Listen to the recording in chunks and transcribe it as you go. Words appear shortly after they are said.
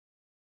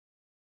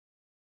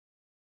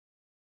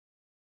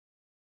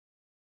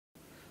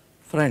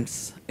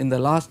Friends, in the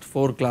last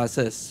 4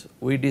 classes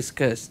we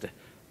discussed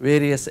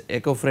various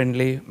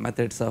eco-friendly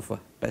methods of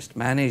pest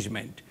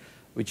management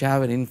which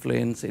have an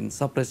influence in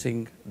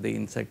suppressing the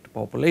insect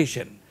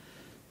population.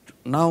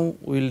 Now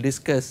we will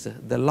discuss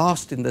the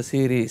last in the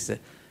series,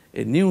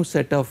 a new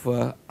set of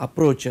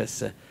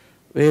approaches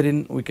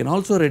wherein we can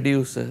also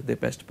reduce the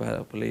pest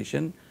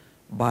population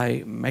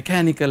by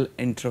mechanical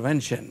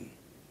intervention.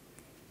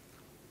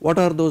 What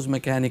are those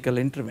mechanical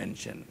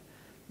intervention?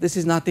 This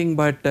is nothing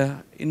but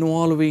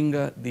involving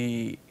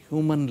the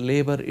human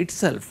labor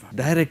itself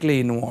directly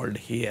involved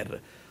here.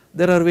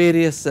 There are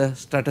various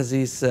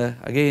strategies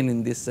again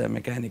in this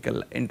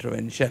mechanical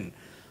intervention.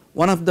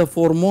 One of the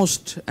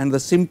foremost and the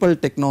simple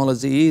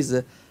technology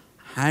is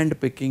hand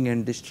picking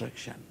and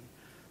destruction.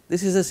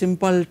 This is a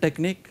simple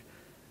technique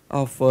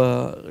of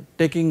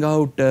taking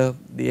out the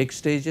egg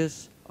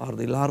stages or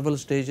the larval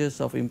stages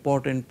of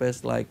important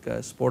pests like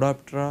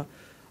Spodoptera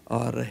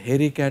or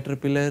hairy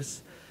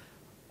caterpillars.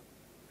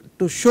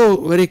 To show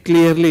very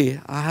clearly,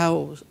 I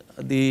have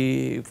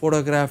the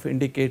photograph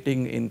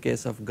indicating in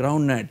case of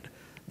groundnut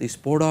the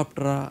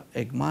Spodoptera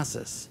egg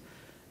masses.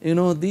 You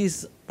know,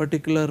 these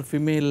particular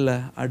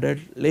female adult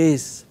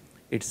lays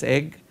its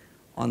egg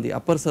on the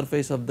upper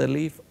surface of the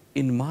leaf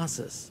in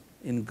masses,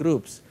 in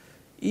groups.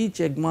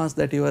 Each egg mass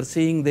that you are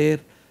seeing there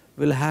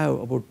will have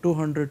about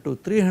 200 to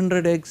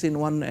 300 eggs in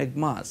one egg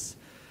mass,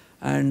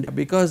 and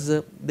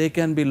because they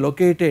can be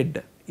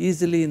located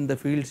easily in the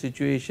field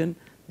situation,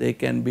 they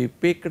can be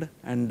picked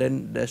and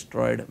then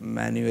destroyed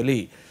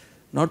manually.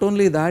 Not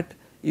only that,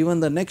 even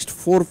the next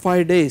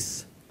 4-5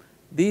 days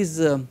these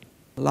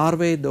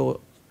larvae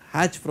though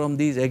hatch from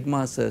these egg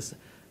masses,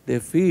 they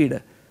feed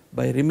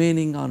by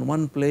remaining on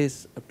one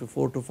place up to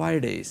 4 to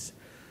 5 days.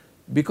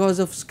 Because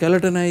of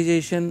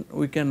skeletonization,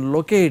 we can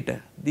locate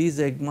these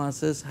egg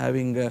masses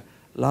having a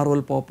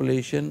larval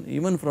population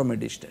even from a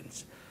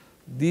distance.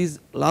 These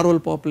larval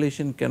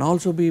population can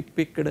also be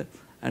picked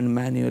and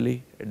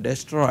manually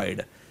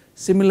destroyed.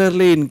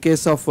 Similarly, in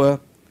case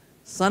of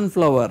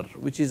sunflower,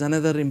 which is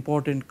another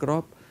important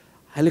crop,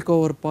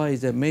 Helicoverpa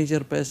is a major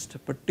pest,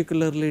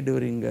 particularly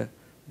during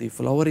the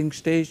flowering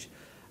stage,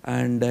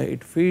 and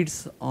it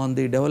feeds on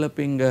the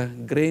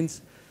developing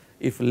grains.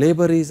 If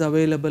labor is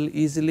available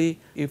easily,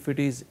 if it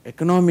is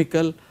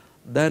economical,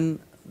 then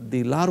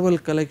the larval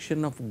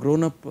collection of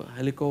grown up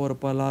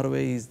Helicoverpa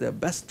larvae is the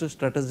best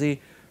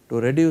strategy to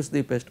reduce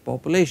the pest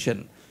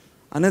population.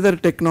 Another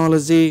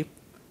technology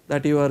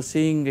that you are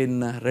seeing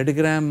in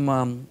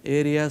redgram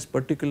areas,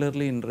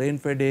 particularly in rain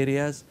fed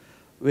areas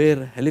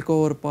where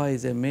Helicoverpa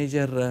is a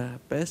major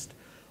pest,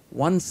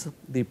 once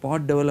the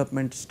pod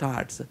development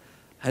starts,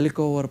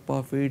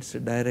 Helicoverpa feeds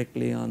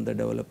directly on the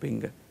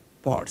developing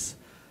pods.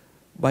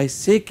 By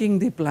shaking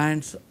the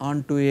plants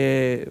onto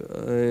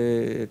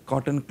a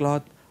cotton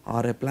cloth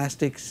or a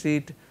plastic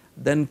sheet,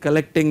 then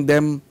collecting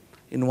them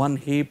in one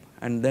heap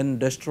and then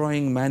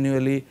destroying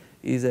manually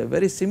is a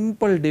very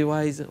simple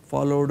device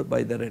followed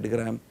by the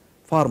redgram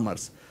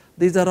farmers.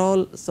 These are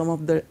all some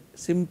of the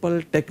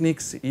simple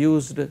techniques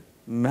used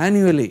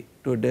manually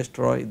to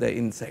destroy the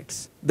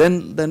insects.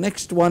 Then the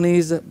next one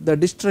is the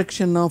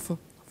destruction of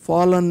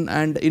fallen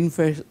and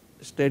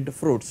infested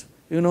fruits.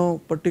 You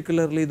know,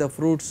 particularly the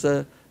fruits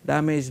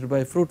damaged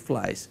by fruit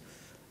flies.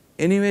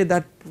 Anyway,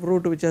 that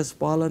fruit which has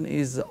fallen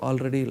is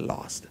already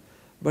lost,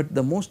 but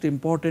the most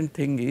important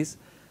thing is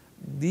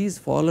these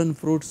fallen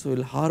fruits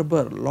will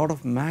harbor a lot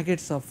of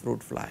maggots of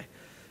fruit fly.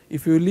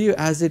 If you leave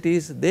as it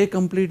is, they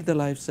complete the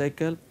life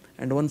cycle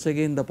and once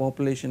again the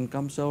population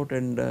comes out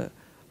and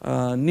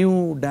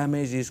new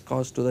damage is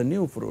caused to the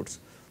new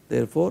fruits.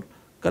 Therefore,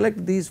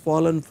 collect these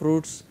fallen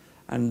fruits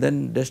and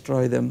then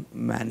destroy them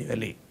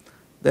manually.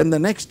 Then the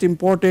next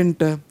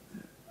important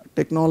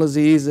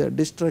technology is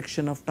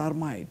destruction of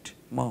termite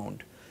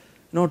mound.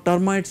 Now,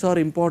 termites are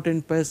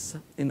important pests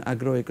in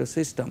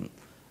agroecosystem.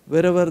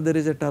 Wherever there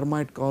is a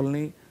termite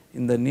colony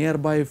in the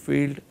nearby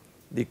field,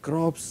 the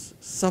crops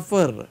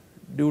suffer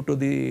due to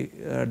the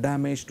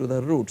damage to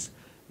the roots.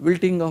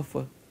 Wilting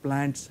of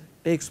plants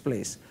takes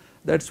place.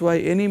 That is why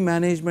any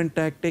management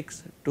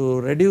tactics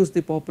to reduce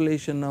the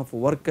population of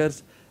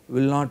workers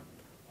will not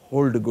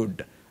hold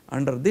good.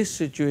 Under this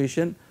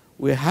situation,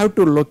 we have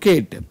to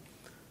locate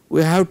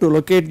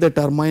the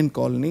termite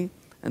colony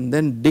and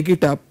then dig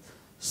it up,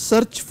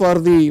 search for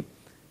the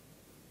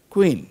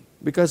queen,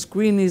 because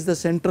queen is the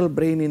central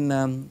brain in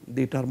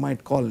the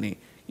termite colony.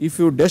 If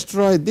you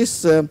destroy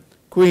this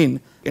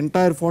queen,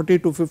 entire 40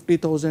 to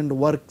 50,000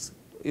 works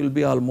will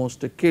be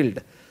almost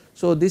killed.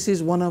 So, this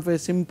is one of a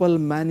simple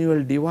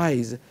manual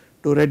device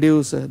to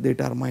reduce the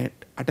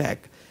termite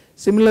attack.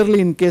 Similarly,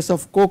 in case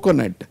of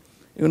coconut,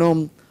 you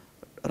know,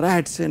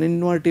 rats, an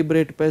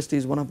invertebrate pest,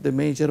 is one of the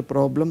major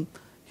problem.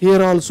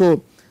 Here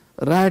also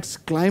rats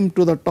climb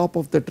to the top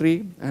of the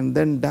tree and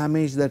then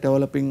damage the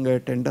developing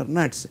tender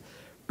nuts.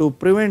 To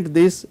prevent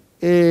this,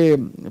 a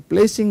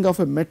placing of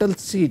a metal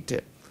sheet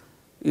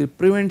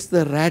prevents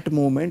the rat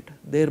movement,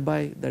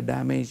 thereby the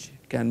damage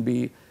can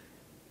be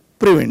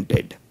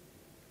prevented.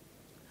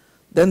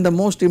 Then the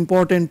most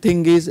important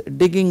thing is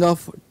digging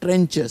of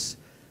trenches.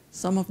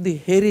 some of the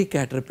hairy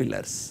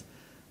caterpillars,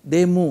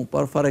 they move,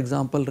 for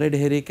example red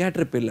hairy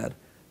caterpillar,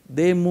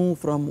 they move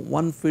from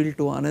one field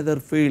to another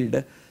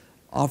field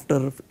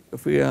after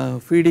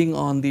feeding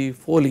on the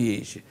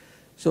foliage.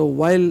 So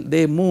while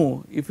they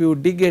move, if you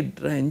dig a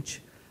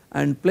trench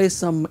and place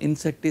some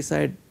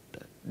insecticide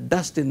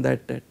dust in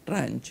that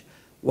trench,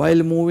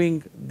 while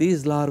moving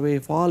these larvae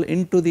fall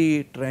into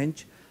the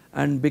trench,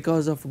 and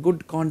because of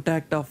good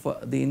contact of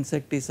the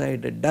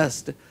insecticide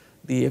dust,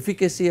 the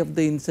efficacy of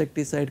the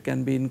insecticide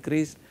can be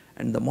increased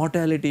and the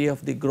mortality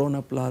of the grown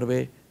up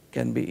larvae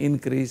can be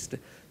increased.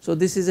 So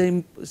this is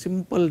a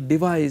simple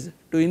device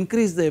to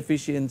increase the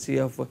efficiency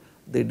of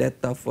the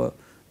death of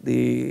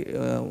the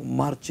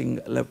marching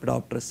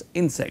Lepidopterous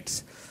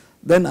insects.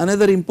 Then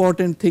another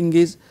important thing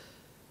is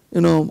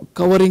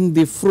covering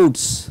the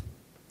fruits,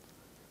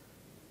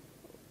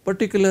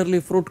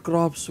 particularly fruit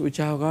crops which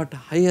have got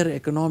higher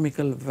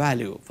economical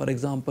value, for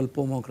example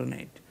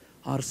pomegranate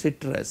or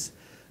citrus.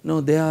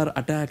 They are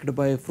attacked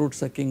by fruit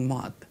sucking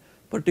moth,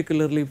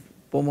 particularly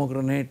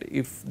pomegranate.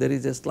 If there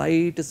is a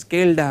slight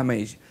scale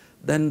damage,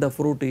 then the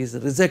fruit is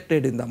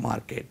rejected in the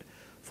market.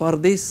 For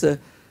this,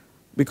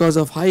 because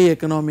of high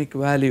economic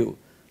value,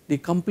 the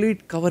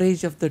complete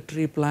coverage of the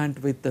tree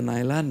plant with the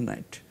nylon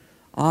net,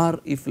 or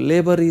if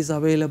labor is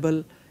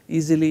available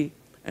easily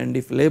and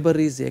if labor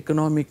is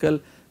economical,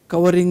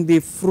 covering the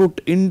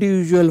fruit,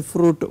 individual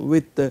fruit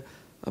with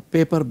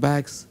paper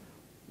bags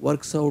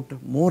works out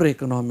more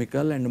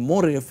economical and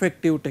more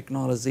effective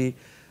technology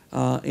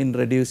in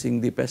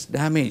reducing the pest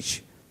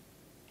damage.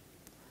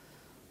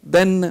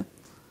 Then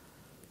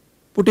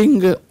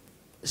putting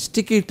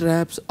sticky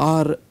traps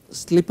or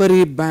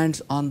slippery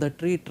bands on the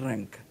tree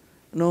trunk.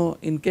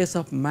 In case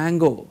of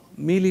mango,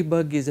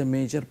 mealybug is a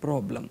major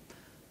problem.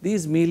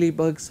 These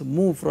mealybugs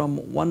move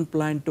from one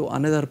plant to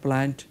another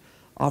plant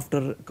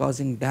after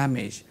causing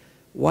damage.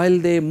 While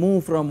they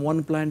move from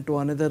one plant to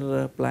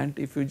another plant,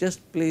 if you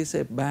just place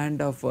a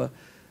band of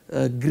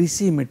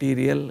greasy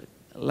material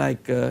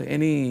like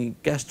any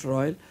castor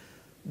oil,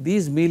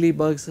 these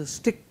mealybugs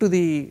stick to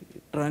the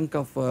trunk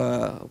of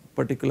a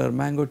particular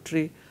mango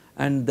tree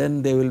and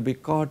then they will be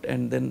caught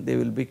and then they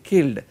will be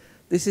killed.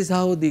 This is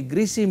how the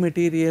greasy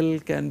material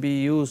can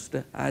be used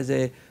as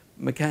a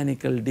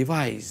mechanical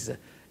device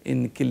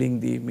in killing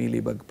the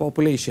mealybug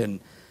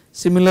population.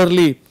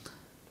 Similarly,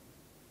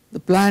 the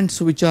plants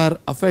which are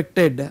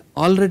affected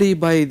already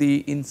by the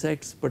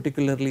insects,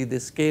 particularly the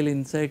scale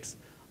insects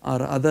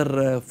or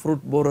other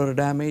fruit borer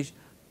damage,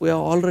 we have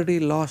already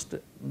lost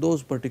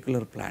those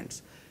particular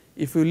plants.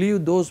 If you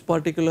leave those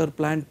particular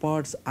plant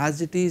parts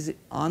as it is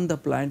on the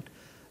plant,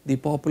 the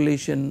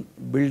population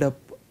buildup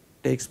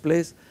takes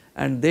place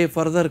and they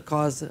further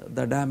cause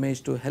the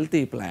damage to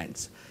healthy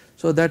plants.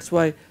 So that is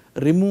why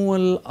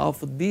removal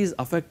of these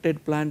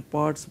affected plant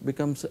parts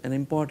becomes an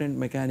important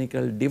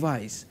mechanical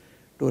device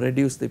to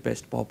reduce the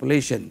pest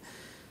population.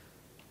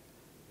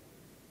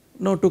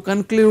 Now to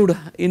conclude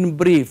in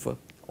brief,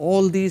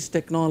 all these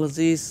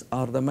technologies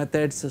or the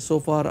methods so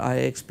far I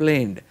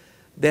explained,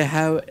 they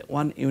have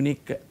one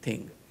unique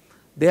thing.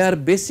 They are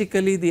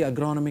basically the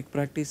agronomic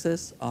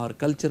practices or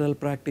cultural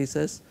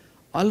practices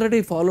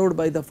already followed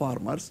by the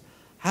farmers,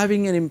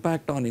 having an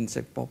impact on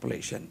insect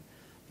population.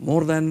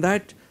 More than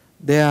that,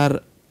 they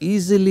are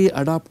easily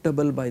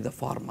adaptable by the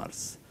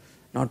farmers.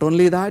 Not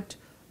only that,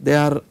 they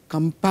are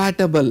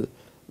compatible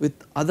with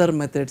other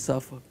methods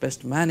of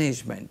pest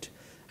management,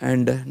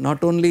 and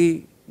not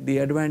only the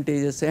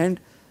advantages and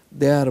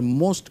they are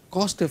most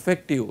cost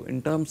effective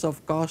in terms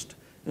of cost,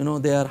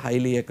 they are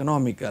highly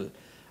economical,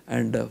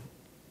 and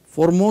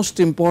foremost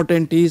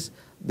important is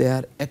they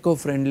are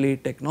eco-friendly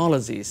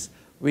technologies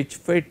which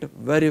fit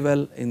very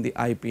well in the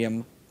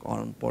IPM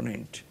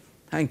component.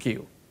 Thank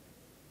you.